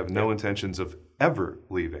 indefinitely. They have no intentions of ever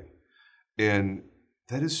leaving. And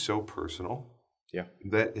that is so personal. Yeah.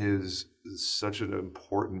 That is such an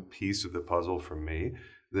important piece of the puzzle for me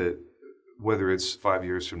that whether it's 5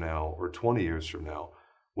 years from now or 20 years from now,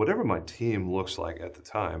 whatever my team looks like at the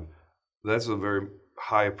time, that's a very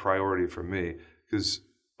high priority for me because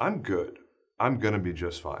I'm good. I'm going to be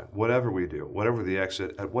just fine. Whatever we do, whatever the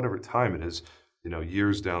exit, at whatever time it is,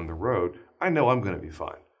 years down the road, I know I'm going to be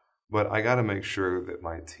fine. But I got to make sure that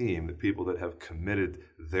my team, the people that have committed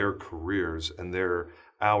their careers and their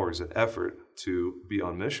hours and effort to be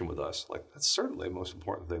on mission with us, like that's certainly the most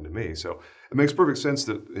important thing to me. So it makes perfect sense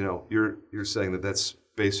that you're saying that that's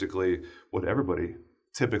basically what everybody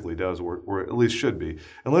typically does, or at least should be,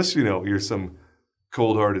 unless you're some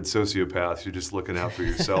cold-hearted sociopath. You're just looking out for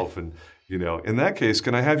yourself, and in that case,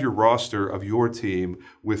 can I have your roster of your team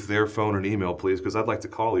with their phone and email, please? Because I'd like to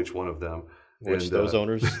call each one of them. Which those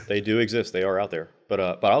owners, they do exist. They are out there.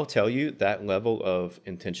 But I'll tell you that level of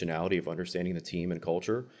intentionality of understanding the team and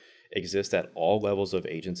culture exists at all levels of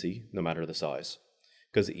agency, no matter the size.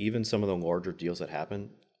 Because even some of the larger deals that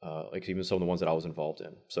happen, like even some of the ones that I was involved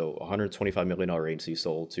in. So a $125 million agency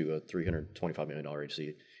sold to a $325 million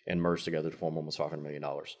agency and merged together to form almost $500 million.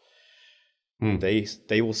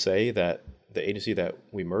 They will say that the agency that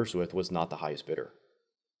we merged with was not the highest bidder.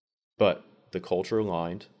 But the culture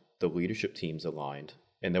aligned, the leadership teams aligned,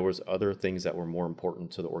 and there was other things that were more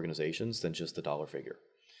important to the organizations than just the dollar figure.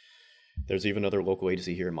 There's even another local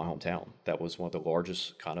agency here in my hometown that was one of the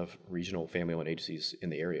largest kind of regional family-owned agencies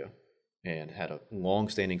in the area and had a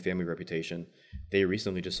long-standing family reputation. They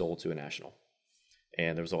recently just sold to a national.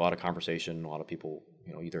 And there was a lot of conversation, a lot of people,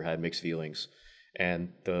 either had mixed feelings.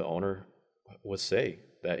 And the owner would say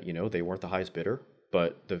that, they weren't the highest bidder,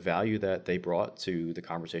 but the value that they brought to the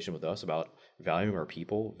conversation with us about valuing our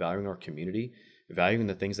people, valuing our community, valuing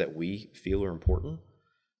the things that we feel are important,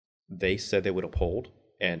 they said they would uphold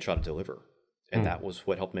and try to deliver. And that was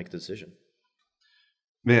what helped make the decision.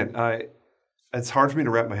 Man, it's hard for me to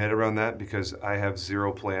wrap my head around that because I have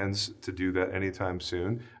zero plans to do that anytime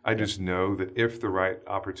soon. I just know that if the right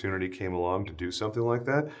opportunity came along to do something like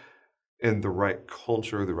that, and the right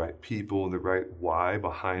culture, the right people, and the right why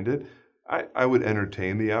behind it, I would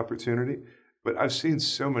entertain the opportunity. But I've seen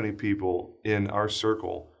so many people in our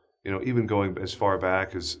circle, even going as far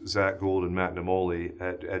back as Zach Gould and Matt Namoli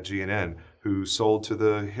at G&N, who sold to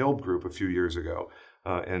the Hill Group a few years ago,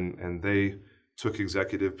 and they took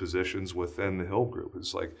executive positions within the Hill Group.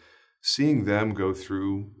 It's like seeing them go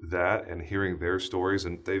through that and hearing their stories,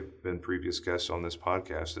 and they've been previous guests on this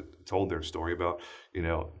podcast that told their story about,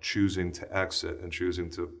 choosing to exit and choosing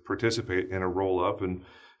to participate in a roll up and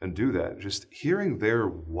do that. Just hearing their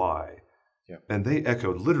why. Yeah. And they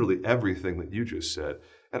echoed literally everything that you just said.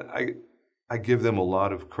 And I give them a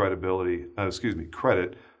lot of credit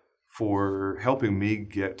for helping me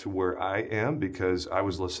get to where I am because I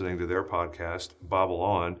was listening to their podcast, Bobble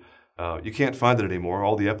On. You can't find it anymore.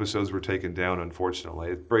 All the episodes were taken down,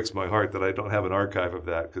 unfortunately. It breaks my heart that I don't have an archive of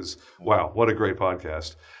that because, wow, what a great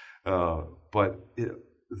podcast. But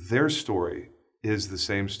their story is the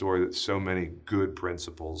same story that so many good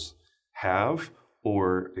principals have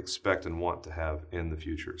or expect and want to have in the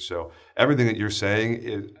future. So everything that you're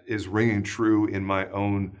saying is ringing true in my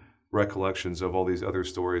own recollections of all these other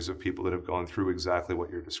stories of people that have gone through exactly what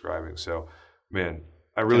you're describing. So, man,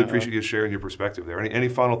 I really appreciate you sharing your perspective there. Any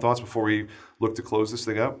final thoughts before we look to close this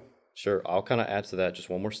thing up? Sure. I'll kind of add to that just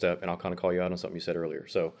one more step, and I'll kind of call you out on something you said earlier.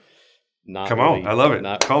 So, Come on, I love it.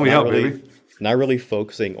 Call me out, baby. Not really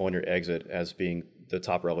focusing on your exit as being the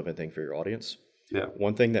top relevant thing for your audience. Yeah.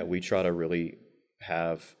 One thing that we try to really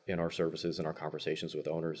have in our services and our conversations with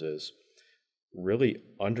owners is really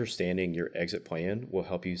understanding your exit plan will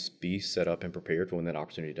help you be set up and prepared for when that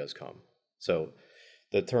opportunity does come. So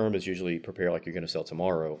the term is usually prepare like you're going to sell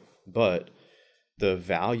tomorrow, but the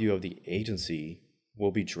value of the agency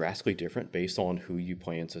will be drastically different based on who you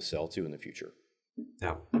plan to sell to in the future.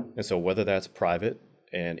 Yeah. And so whether that's private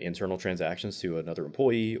and internal transactions to another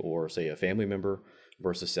employee or say a family member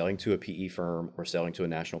versus selling to a PE firm or selling to a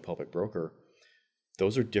national public broker,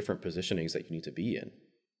 those are different positionings that you need to be in.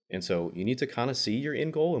 And so you need to kind of see your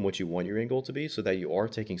end goal and what you want your end goal to be so that you are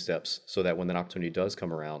taking steps so that when that opportunity does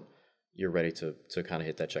come around, you're ready to kind of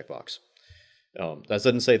hit that checkbox. That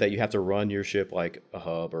doesn't say that you have to run your ship like a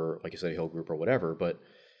hub or like you said, a Hill Group or whatever, but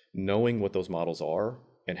knowing what those models are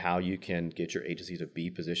and how you can get your agency to be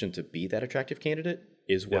positioned to be that attractive candidate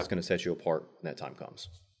is what's going to set you apart when that time comes.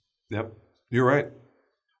 Yep. You're right.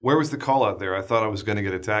 Where was the call out there? I thought I was going to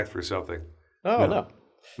get attacked for something. Oh, no.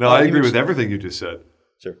 No, I agree with everything you just said.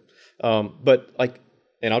 Sure. But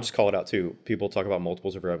and I'll just call it out too. People talk about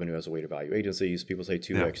multiples of revenue as a way to value agencies. People say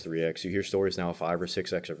 2x, 3x. You hear stories now of 5 or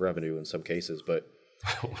 6x of revenue in some cases, but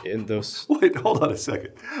in those... Wait, hold on a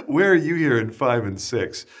second. Where are you hearing 5 and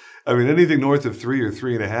 6? I mean, anything north of 3 or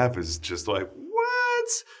 3.5 is just like, what?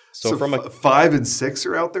 So from 5 and 6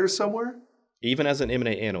 are out there somewhere? Even as an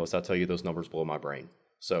M&A analyst, I'll tell you those numbers blow my brain.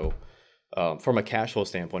 So from a cash flow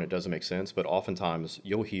standpoint, it doesn't make sense, but oftentimes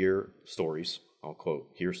you'll hear stories, I'll quote,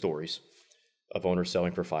 hear stories of owners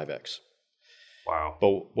selling for 5x. Wow.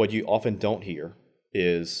 But what you often don't hear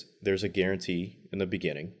is there's a guarantee in the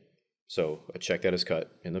beginning. So a check that is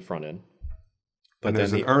cut in the front end. But and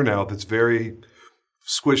there's an earnout that's very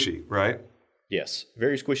squishy, right? Yes.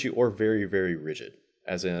 Very squishy or very, very rigid.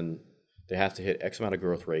 As in they have to hit X amount of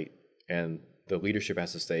growth rate and the leadership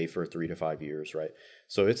has to stay for 3 to 5 years, right?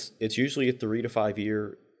 So it's usually a 3 to 5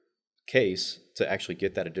 year case to actually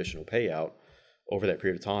get that additional payout over that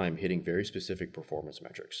period of time, hitting very specific performance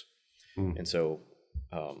metrics. And so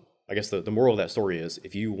I guess the moral of that story is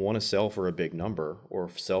if you want to sell for a big number or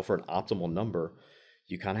sell for an optimal number,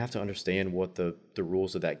 you kind of have to understand what the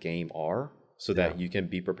rules of that game are so that you can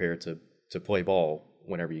be prepared to play ball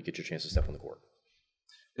whenever you get your chance to step on the court.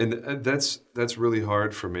 And that's really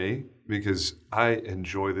hard for me because I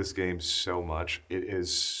enjoy this game so much. It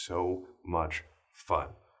is so much fun.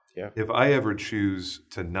 Yeah. If I ever choose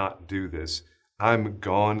to not do this, I'm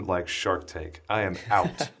gone like Shark Tank. I am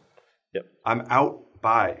out. Yep. I'm out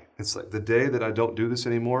by. It's like the day that I don't do this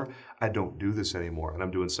anymore, I don't do this anymore, and I'm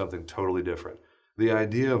doing something totally different. The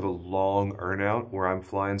idea of a long earnout where I'm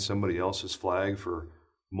flying somebody else's flag for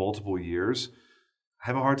multiple years, I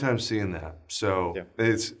have a hard time seeing that. So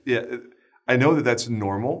I know that that's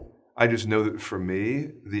normal. I just know that for me,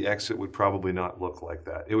 the exit would probably not look like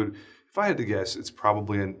that. It would, if I had to guess, it's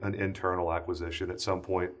probably an internal acquisition at some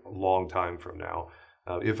point a long time from now.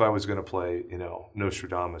 If I was going to play,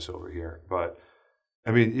 Nostradamus over here. But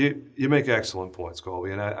I mean, you make excellent points,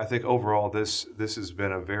 Colby, and I think overall this has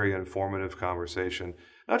been a very informative conversation,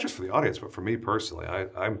 not just for the audience, but for me personally.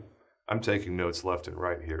 I'm taking notes left and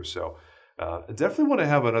right here, so I definitely want to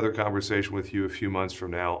have another conversation with you a few months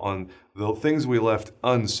from now on the things we left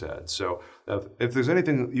unsaid. So if there's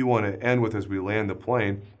anything you want to end with as we land the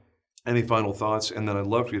plane, any final thoughts? And then I'd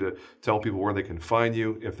love for you to tell people where they can find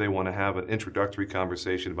you if they want to have an introductory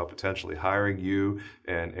conversation about potentially hiring you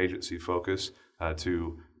and AgencyFocus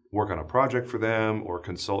to work on a project for them or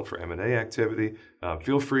consult for M&A activity.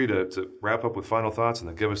 Feel free to wrap up with final thoughts and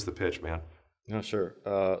then give us the pitch, man. No, sure.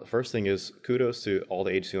 First thing is kudos to all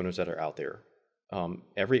the agency owners that are out there.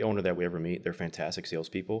 Every owner that we ever meet, they're fantastic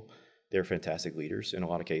salespeople. They're fantastic leaders in a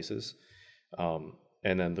lot of cases.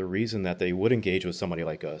 And then the reason that they would engage with somebody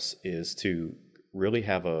like us is to really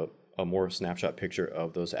have a more snapshot picture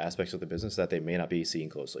of those aspects of the business that they may not be seeing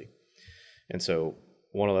closely. And so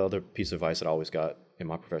one of the other pieces of advice that I always got in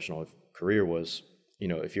my professional career was,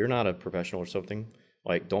 if you're not a professional or something,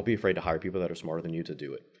 like don't be afraid to hire people that are smarter than you to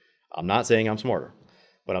do it. I'm not saying I'm smarter.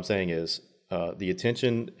 What I'm saying is the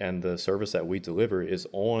attention and the service that we deliver is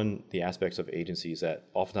on the aspects of agencies that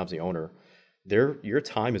oftentimes the owner, your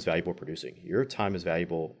time is valuable producing. Your time is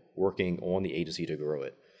valuable working on the agency to grow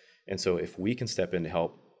it. And so if we can step in to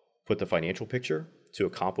help put the financial picture to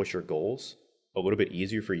accomplish your goals a little bit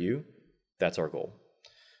easier for you, that's our goal.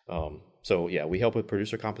 So yeah, we help with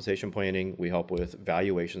producer compensation planning. We help with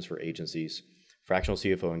valuations for agencies, fractional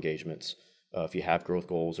CFO engagements. If you have growth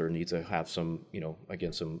goals or need to have some,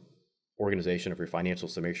 some organization of your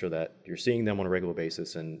financials to make sure that you're seeing them on a regular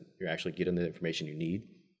basis and you're actually getting the information you need.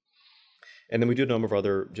 And then we do a number of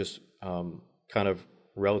other just kind of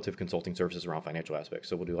relative consulting services around financial aspects.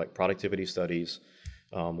 So we'll do like productivity studies.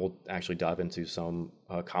 We'll actually dive into some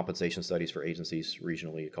compensation studies for agencies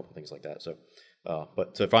regionally, a couple of things like that. So,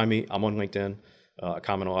 but to find me, I'm on LinkedIn. I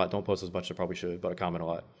comment a lot. Don't post as much as I probably should, but I comment a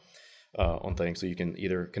lot on things. So you can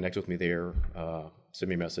either connect with me there, send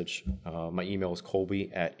me a message. My email is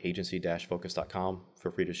colby@agency-focus.com.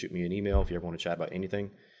 Feel free to shoot me an email if you ever want to chat about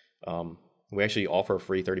anything. We actually offer a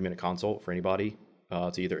free 30-minute consult for anybody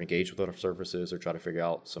to either engage with our services or try to figure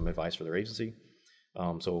out some advice for their agency.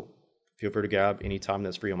 So feel free to grab any time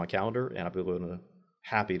that's free on my calendar, and I'll be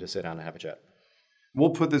happy to sit down and have a chat.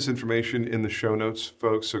 We'll put this information in the show notes,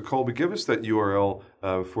 folks. So Colby, give us that URL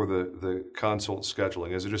for the consult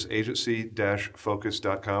scheduling. Is it just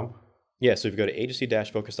agency-focus.com? Yeah, so if you go to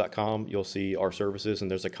agency-focus.com, you'll see our services,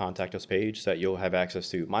 and there's a contact us page that you'll have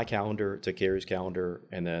access to my calendar, to Carrie's calendar,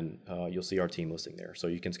 and then you'll see our team listing there. So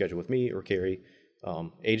you can schedule with me or Carrie,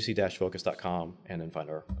 agency-focus.com, and then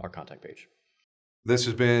find our contact page. This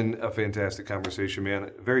has been a fantastic conversation,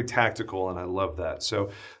 man. Very tactical, and I love that.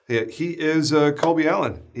 So he is Colby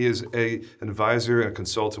Allen. He is an advisor and a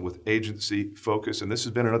consultant with AgencyFocus, and this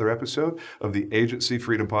has been another episode of the Agency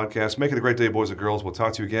Freedom Podcast. Make it a great day, boys and girls. We'll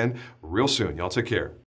talk to you again real soon. Y'all take care.